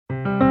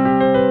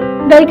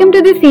Welcome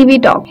to the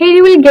CV Talk. Here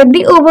you will get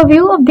the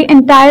overview of the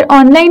entire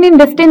online and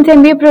distance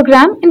MBA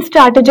program in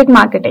strategic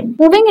marketing.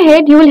 Moving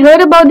ahead, you will hear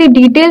about the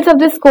details of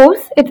this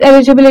course, its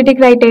eligibility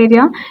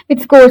criteria,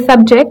 its core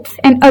subjects,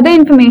 and other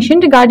information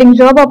regarding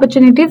job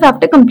opportunities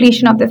after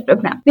completion of this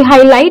program. The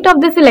highlight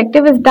of this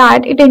elective is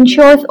that it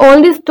ensures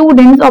all the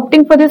students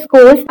opting for this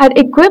course are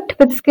equipped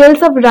with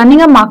skills of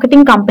running a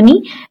marketing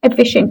company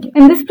efficiently.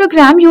 In this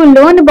program, you will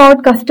learn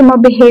about customer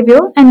behavior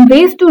and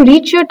ways to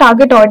reach your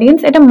target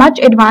audience at a much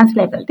advanced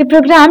level. The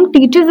program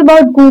teaches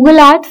about Google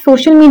Ads,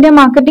 social media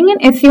marketing,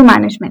 and SEO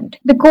management.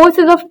 The course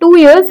is of 2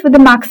 years with a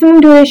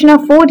maximum duration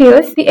of 4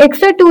 years. The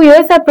extra 2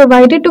 years are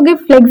provided to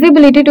give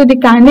flexibility to the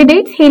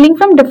candidates hailing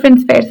from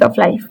different spheres of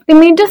life. The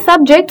major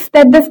subjects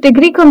that this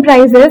degree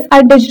comprises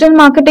are digital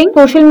marketing,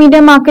 social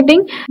media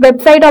marketing,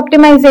 website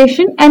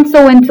optimization, and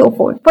so on and so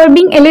forth. For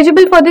being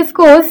eligible for this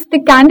course,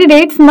 the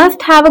candidates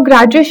must have a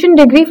graduation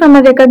degree from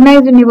a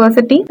recognized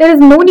university. There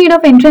is no need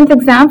of entrance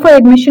exam for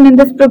admission in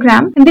this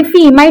program, and the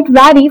fee might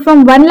vary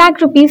from 1 lakh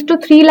rupees to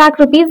 3 lakh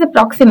rupees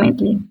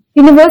approximately.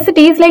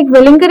 Universities like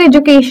Wellinger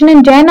Education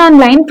and Jain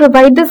Online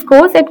provide this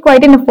course at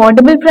quite an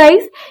affordable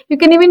price. You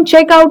can even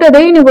check out other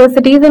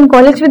universities on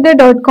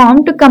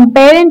collegevidya.com to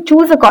compare and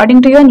choose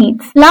according to your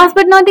needs. Last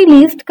but not the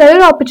least,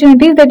 career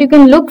opportunities that you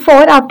can look for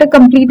after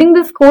completing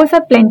this course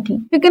are plenty.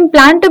 You can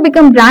plan to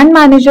become brand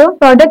manager,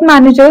 product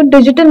manager,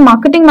 digital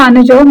marketing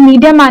manager,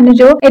 media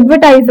manager,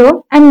 advertiser,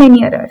 and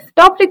many others.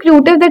 Top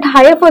recruiters that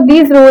hire for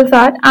these roles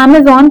are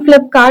Amazon,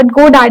 Flipkart,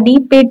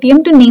 GoDaddy,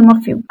 Paytm, to name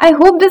a few. I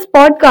hope this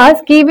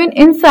podcast gave you an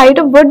insight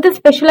of what the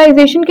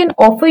specialization can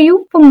offer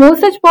you. For more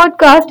such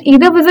podcasts,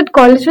 either visit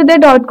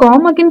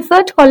collegevidya.com or can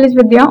search College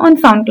Vidya on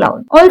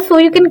SoundCloud. Also,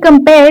 you can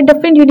compare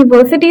different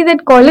universities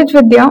at College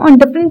Vidya on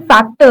different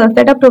factors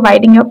that are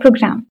providing your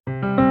program.